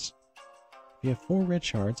secrets. If you have 4 red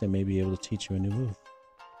shards, I may be able to teach you a new move.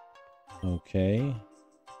 Okay.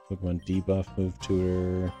 Pokemon Debuff Move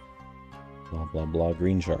Tutor. Blah, blah, blah.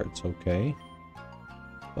 Green shards. Okay.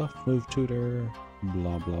 Buff Move Tutor.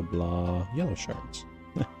 Blah, blah, blah. Yellow shards.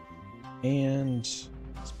 And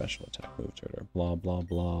Special Attack Move Tutor. Blah, blah,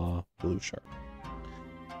 blah. Blue shard.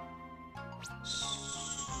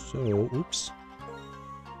 So, oops.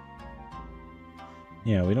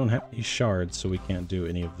 Yeah, we don't have any shards, so we can't do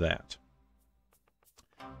any of that.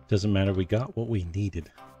 Doesn't matter, we got what we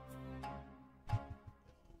needed.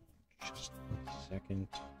 Just a second.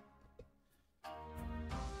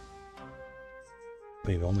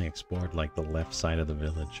 We've only explored, like, the left side of the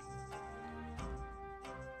village.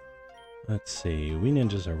 Let's see, we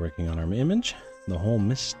ninjas are working on our image. The whole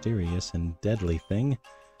mysterious and deadly thing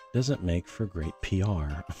doesn't make for great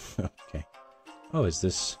PR. Okay. Oh, is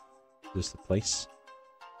this the place?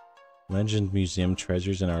 Legend Museum,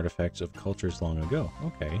 treasures and artifacts of cultures long ago.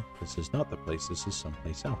 Okay, this is not the place, this is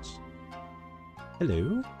someplace else.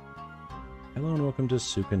 Hello? Hello and welcome to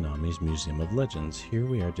Tsukunami's Museum of Legends. Here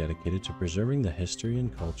we are dedicated to preserving the history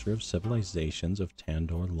and culture of civilizations of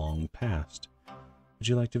Tandor long past. Would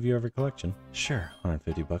you like to view our collection? Sure,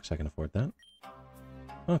 $150, I can afford that.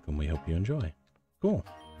 Welcome, we hope you enjoy. Cool.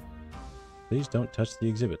 Please don't touch the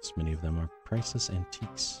exhibits, many of them are priceless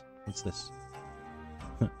antiques. What's this?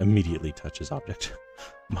 Immediately touches object.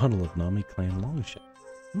 Model of Nami clan longship.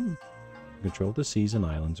 To control the seas and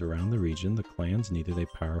islands around the region, the clans needed a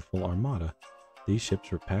powerful armada. These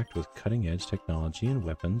ships were packed with cutting-edge technology and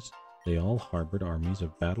weapons. They all harbored armies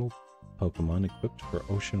of battle Pokemon equipped for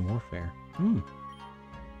ocean warfare.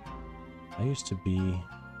 I used to be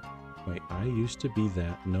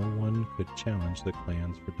that no one could challenge the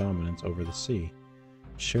clans for dominance over the sea.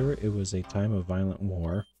 Sure, it was a time of violent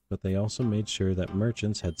war, but they also made sure that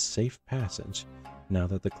merchants had safe passage. Now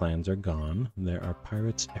that the clans are gone, there are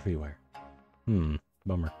pirates everywhere.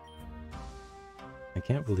 Bummer. I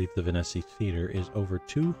can't believe the Vanessa Theater is over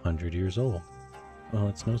 200 years old. Well,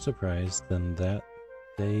 it's no surprise then that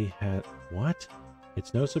they had... What?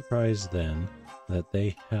 It's no surprise then that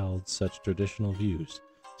they held such traditional views.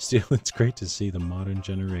 Still, it's great to see the modern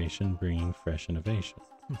generation bringing fresh innovation.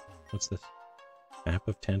 What's this? Map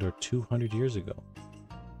of Tandor 200 years ago.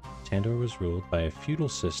 Tandor was ruled by a feudal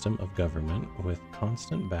system of government with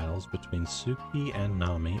constant battles between Suki and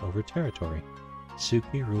Nami over territory.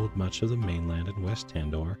 Suki ruled much of the mainland in West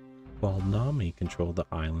Tandor, while Nami controlled the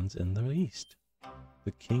islands in the east.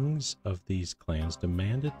 The kings of these clans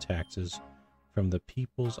demanded taxes from the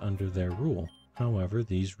peoples under their rule. However,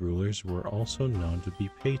 these rulers were also known to be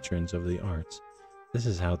patrons of the arts. This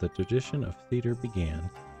is how the tradition of theater began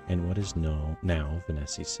in what is now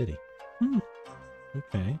Vanessa City.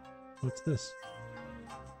 Okay, what's this?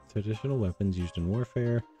 Traditional weapons used in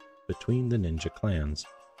warfare between the ninja clans.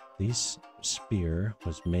 This spear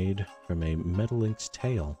was made from a Metalink's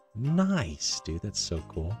tail. Nice, dude. That's so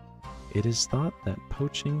cool. It is thought that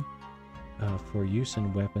poaching for use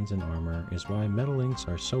in weapons and armor is why Metalinks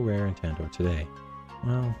are so rare in Tandor today.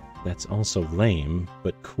 Well, that's also lame,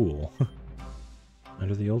 but cool.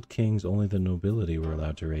 Under the old kings, only the nobility were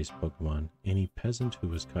allowed to raise Pokemon. Any peasant who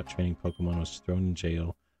was caught training Pokemon was thrown in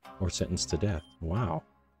jail or sentenced to death. Wow.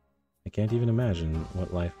 I can't even imagine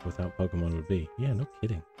what life without Pokemon would be. Yeah, no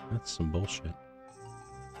kidding. That's some bullshit.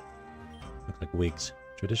 Look like wigs.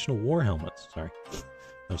 Traditional war helmets, sorry,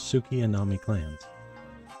 of Suki and Nami clans.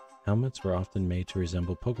 Helmets were often made to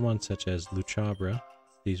resemble Pokemon such as Luchabra.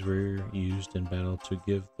 These were used in battle to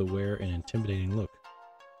give the wearer an intimidating look.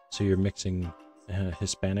 So you're mixing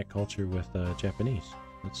Hispanic culture with Japanese.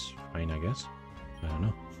 That's fine, I guess. I don't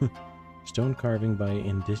know. Stone carving by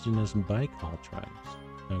indigenous Baikal tribes.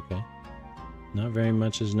 Okay. Not very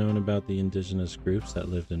much is known about the indigenous groups that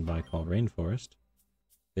lived in Baikal rainforest.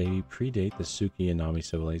 They predate the Suki and Nami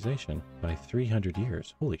civilization by 300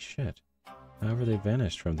 years. Holy shit. However, they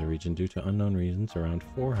vanished from the region due to unknown reasons around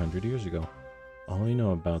 400 years ago. All we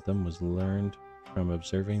know about them was learned from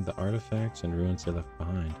observing the artifacts and ruins they left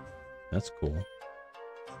behind. That's cool.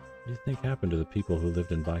 What do you think happened to the people who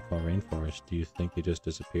lived in Baikal rainforest? Do you think they just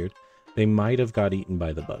disappeared? They might have got eaten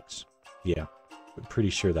by the bugs. Yeah. I'm pretty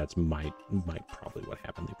sure that's might probably what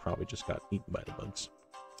happened. They probably just got eaten by the bugs.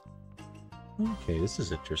 Okay, this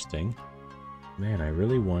is interesting. Man, I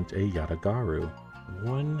really want a Yatagaru.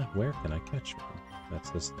 Where can I catch one? That's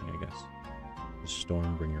this thing, I guess. The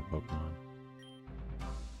Stormbringer Pokemon.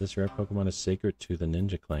 This rare Pokemon is sacred to the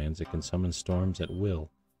ninja clans. It can summon storms at will.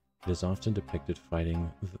 It is often depicted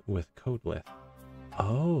fighting with Codlith.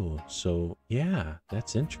 Oh, so yeah,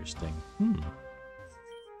 that's interesting.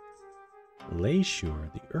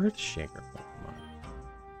 Leishur, the Earthshaker Pokemon.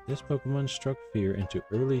 This Pokemon struck fear into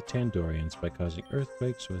early Tandorians by causing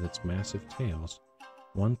earthquakes with its massive tails.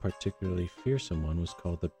 One particularly fearsome one was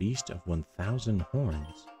called the Beast of 1,000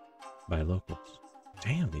 Horns by locals.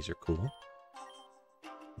 Damn, these are cool.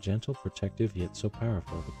 Gentle, protective, yet so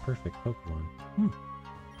powerful. The perfect Pokemon.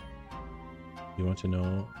 You want to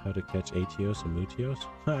know how to catch Atios and Mutios?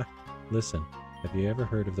 Ha! Listen, have you ever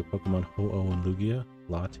heard of the Pokemon Ho-Oh and Lugia,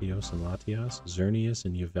 Latios and Latias, Xerneas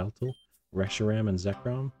and Yveltal, Reshiram and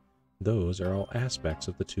Zekrom? Those are all aspects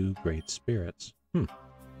of the two great spirits.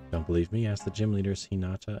 Don't believe me? Ask the gym leaders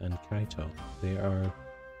Hinata and Kaito. They are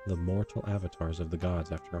the mortal avatars of the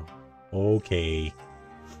gods, after all. Okay.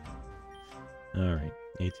 Alright,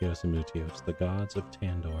 Atios and Mutios, the gods of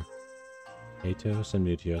Tandor. Atios and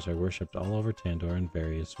Mutios are worshipped all over Tandor in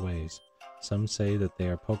various ways. Some say that they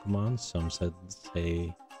are Pokemon, some say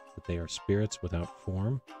that they are spirits without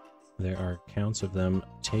form. There are accounts of them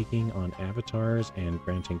taking on avatars and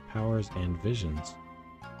granting powers and visions.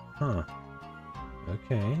 Huh.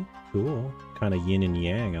 Okay, cool. Kind of yin and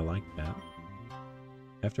yang, I like that.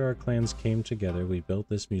 After our clans came together, we built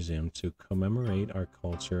this museum to commemorate our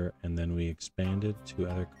culture, and then we expanded to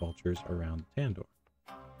other cultures around Tandor.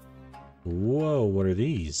 Whoa, what are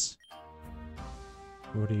these?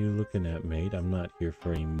 What are you looking at, mate? I'm not here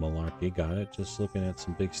for any malarkey. Got it? Just looking at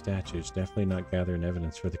some big statues. Definitely not gathering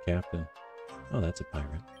evidence for the captain. Oh, that's a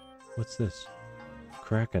pirate. What's this?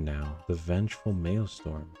 Krakenau, the vengeful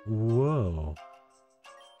maelstrom. Whoa.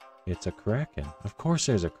 It's a kraken. Of course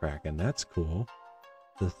there's a kraken. That's cool.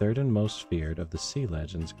 The third and most feared of the sea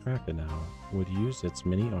legends, Krakenau, would use its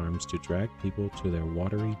many arms to drag people to their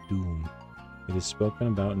watery doom. It is spoken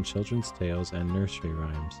about in children's tales and nursery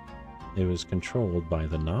rhymes. It was controlled by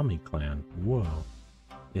the Nami clan. Whoa.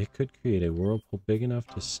 It could create a whirlpool big enough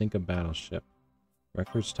to sink a battleship.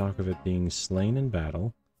 Records talk of it being slain in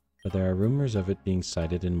battle, but there are rumors of it being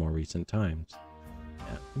sighted in more recent times.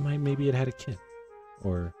 Maybe it had a kid,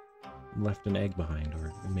 or left an egg behind,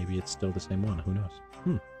 or maybe it's still the same one. Who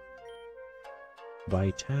knows?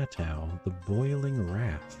 By Tatau, the boiling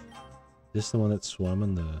wrath. This the one that swam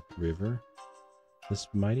in the river? This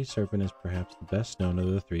mighty serpent is perhaps the best known of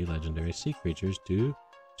the three legendary sea creatures due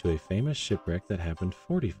to a famous shipwreck that happened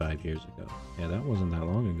 45 years ago. Yeah, that wasn't that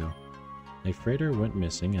long ago. A freighter went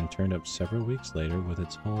missing and turned up several weeks later with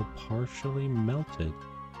its hull partially melted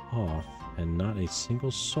off and not a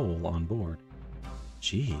single soul on board.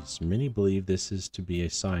 Jeez, many believe this is to be a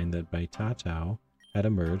sign that Baitatau had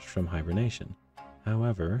emerged from hibernation.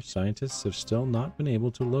 However, scientists have still not been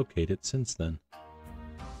able to locate it since then.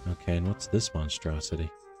 Okay, and what's this monstrosity?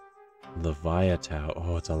 Leviatau.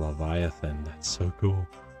 Oh, it's a Leviathan. That's so cool.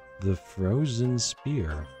 The Frozen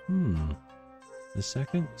Spear. The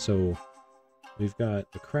second? So, we've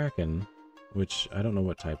got the Kraken, which I don't know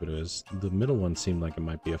what type it is. The middle one seemed like it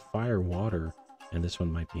might be a fire-water And this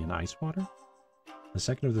one might be an ice water? The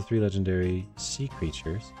second of the 3 legendary sea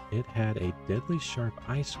creatures, it had a deadly sharp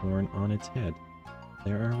ice horn on its head.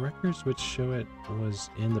 There are records which show it was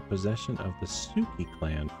in the possession of the Suki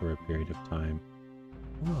clan for a period of time.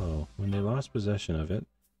 Whoa, when they lost possession of it,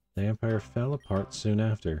 the empire fell apart soon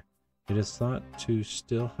after. It is thought to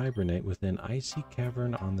still hibernate within an icy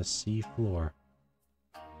cavern on the sea floor.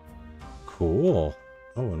 Cool.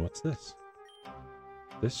 Oh, and what's this?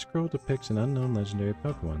 This scroll depicts an unknown legendary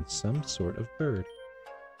Pokemon, some sort of bird.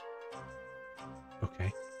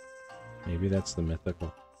 Okay. Maybe that's the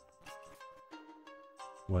mythical.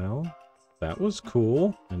 Well, that was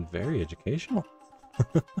cool and very educational.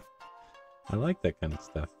 I like that kind of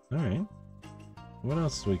stuff. Alright. What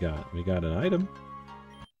else we got? We got an item.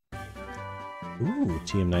 Ooh,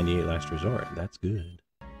 TM98 Last Resort. That's good.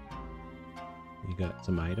 You got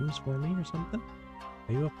some items for me or something?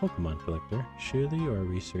 Are you a Pokemon collector? Surely you are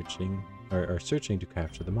researching or searching to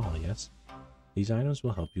capture them all, yes? These items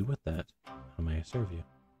will help you with that. How may I serve you?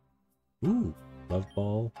 Ooh, Love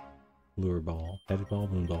Ball, Lure Ball, Heavy Ball,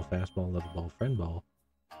 Moon Ball, Fast Ball, Level Ball, Friend Ball.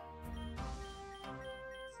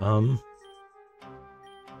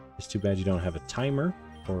 It's too bad you don't have a timer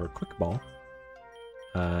or a Quick Ball.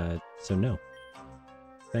 So no.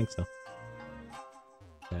 Thanks though.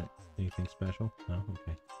 Is that anything special? No?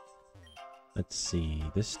 Okay. Let's see.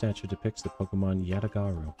 This statue depicts the Pokemon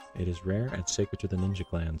Yatagaru. It is rare and sacred to the ninja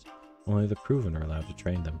clans. Only the proven are allowed to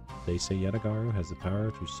train them. They say Yatagaru has the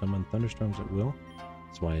power to summon thunderstorms at will.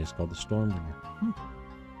 That's why it's called the Stormbringer.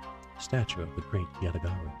 Statue of the great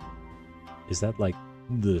Yatagaru. Is that like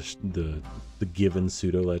the given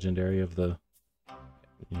pseudo-legendary of the,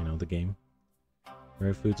 the game?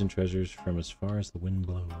 Rare foods and treasures from as far as the wind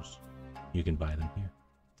blows. You can buy them here.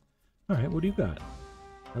 Alright, what do you got?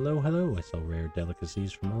 Hello, hello. I sell rare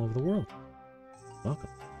delicacies from all over the world. Welcome.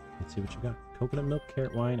 Let's see what you got. Coconut milk,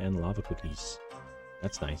 carrot wine, and lava cookies.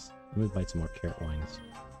 That's nice. Let me buy some more carrot wines.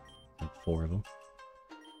 Like 4 of them.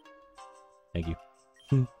 Thank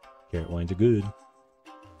you. Carrot wines are good.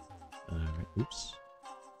 Alright, oops.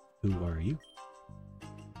 Who are you?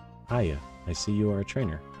 Hiya. I see you are a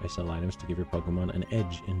trainer. I sell items to give your Pokemon an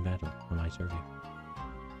edge in battle. How may I serve you?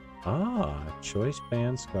 Ah, Choice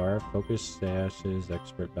Band, Scarf, Focus Sashes,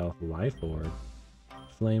 Expert Battle, Life Orb,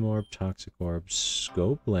 Flame Orb, Toxic Orb,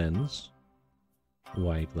 Scope Lens,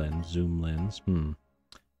 White Lens, Zoom Lens. I don't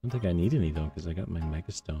think I need any though, because I got my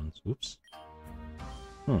Mega Stones. Oops.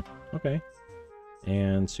 Okay.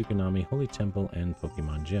 And Tsukunami, Holy Temple, and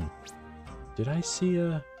Pokemon Gym. Did I see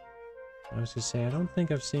a... I was gonna say, I don't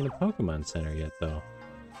think I've seen a Pokemon Center yet, though.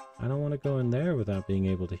 I don't want to go in there without being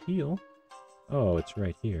able to heal. Oh, it's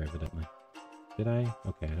right here, evidently. Did I?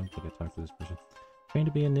 Okay, I don't think I talked to this person. Trained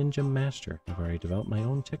to be a ninja master. I've already developed my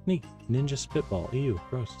own technique. Ninja Spitball. Ew,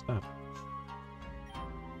 gross, stop.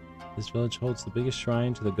 This village holds the biggest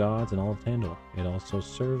shrine to the gods in all of Tandor. It also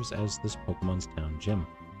serves as this Pokemon's town gym.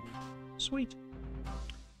 Sweet.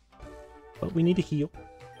 But we need to heal.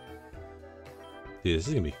 Dude, this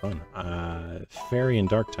is gonna be fun. Fairy and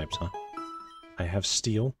dark types, huh? I have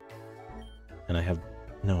steel. And I have...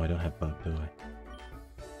 No, I don't have bug, do I?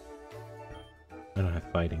 I don't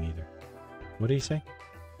have fighting either. What did he say?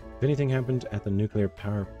 If anything happened at the nuclear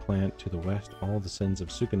power plant to the west, all the sins of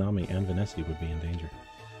Tsukunami and Vanessa would be in danger.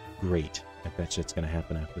 Great. I bet you it's gonna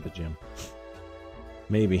happen after the gym.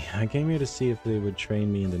 Maybe. I came here to see if they would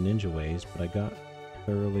train me in the ninja ways, but I got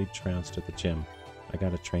thoroughly trounced at the gym. I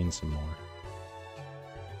gotta train some more.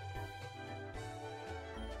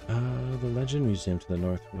 The Legend Museum to the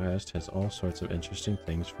northwest has all sorts of interesting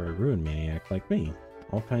things for a ruin maniac like me.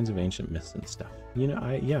 All kinds of ancient myths and stuff.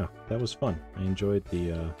 Yeah, that was fun. I enjoyed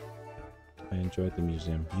the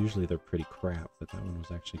museum. Usually they're pretty crap, but that one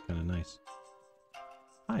was actually kind of nice.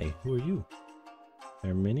 Hi, who are you?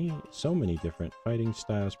 There are so many different fighting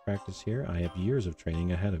styles practiced here. I have years of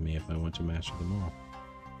training ahead of me if I want to master them all.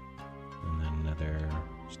 And then another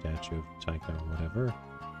statue of Taika or whatever.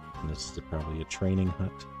 And this is probably a training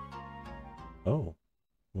hut. Oh,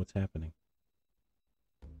 what's happening?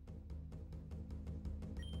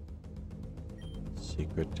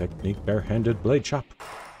 Secret technique, barehanded blade chop.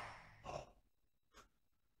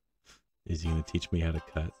 Is he going to teach me how to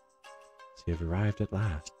cut? So you have arrived at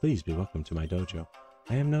last. Please be welcome to my dojo.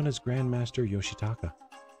 I am known as Grandmaster Yoshitaka,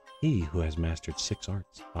 he who has mastered 6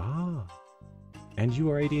 arts. Ah, and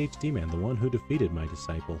you are ADHDMan, the one who defeated my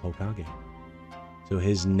disciple Hokage. So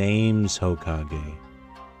his name's Hokage.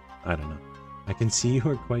 I don't know. I can see you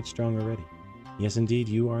are quite strong already. Yes, indeed,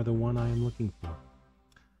 you are the one I am looking for.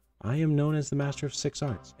 I am known as the master of 6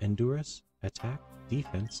 arts: Endurance, Attack,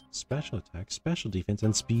 Defense, Special Attack, Special Defense,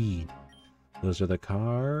 and Speed. Those are the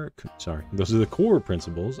core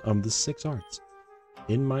principles of the 6 arts.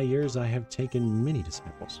 In my years, I have taken many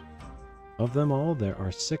disciples. Of them all, there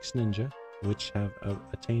are 6 ninja, which have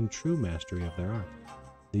attained true mastery of their art.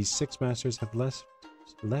 These 6 masters have left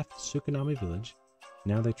Tsukunami village.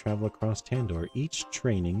 Now they travel across Tandor, each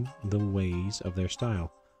training the ways of their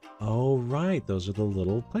style. Oh, right, those are the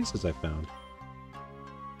little places I found.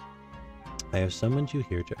 I have summoned you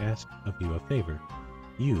here to ask of you a favor.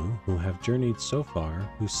 You, who have journeyed so far,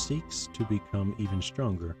 who seeks to become even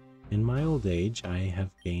stronger. In my old age, I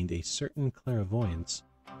have gained a certain clairvoyance.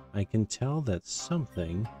 I can tell that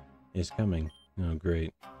something is coming. Oh,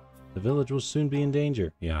 great. The village will soon be in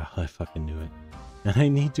danger. Yeah, I fucking knew it. And I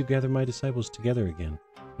need to gather my disciples together again.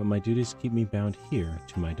 But my duties keep me bound here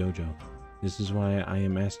to my dojo. This is why I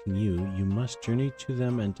am asking you. You must journey to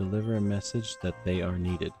them and deliver a message that they are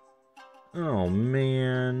needed. Oh,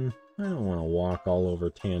 man. I don't want to walk all over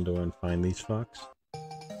Tandor and find these fucks.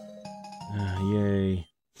 Yay.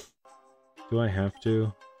 Do I have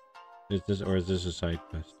to? Is this a side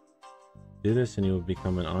quest? Do this and you will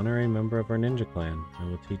become an honorary member of our ninja clan. I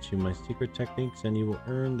will teach you my secret techniques and you will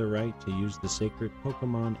earn the right to use the sacred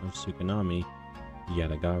Pokemon of Tsukunami,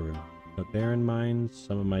 Yadagaru. But bear in mind,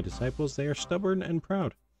 some of my disciples, they are stubborn and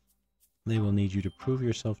proud. They will need you to prove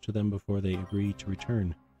yourself to them before they agree to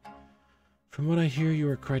return. From what I hear, you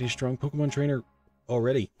are quite a strong Pokemon trainer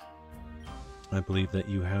already. I believe that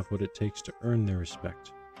you have what it takes to earn their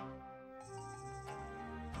respect.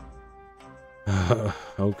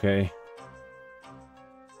 Okay.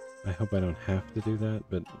 I hope I don't have to do that,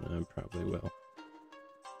 but I probably will.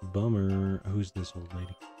 Bummer. Who's this old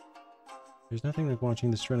lady? There's nothing like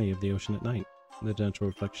watching the serenity of the ocean at night. The gentle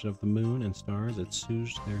reflection of the moon and stars, it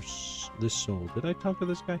soothes this soul. Did I talk to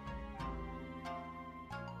this guy?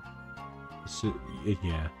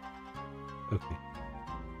 Yeah. Okay.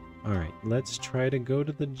 Alright, let's try to go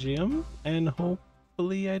to the gym, and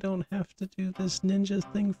hopefully I don't have to do this ninja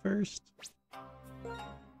thing first.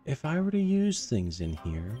 If I were to use things in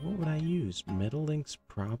here, what would I use? Metal Links,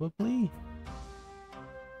 probably?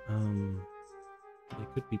 They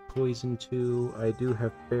could be poison too. I do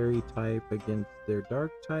have fairy type against their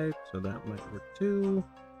dark type, so that might work too.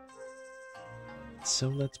 So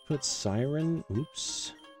let's put Siren.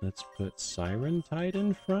 Oops. Let's put Siren Tide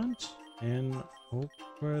in front and hope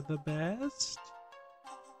for the best.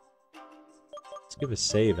 Let's give a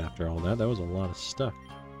save after all that. That was a lot of stuff.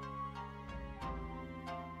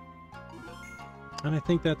 And I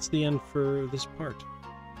think that's the end for this part.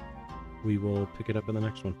 We will pick it up in the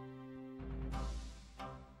next one.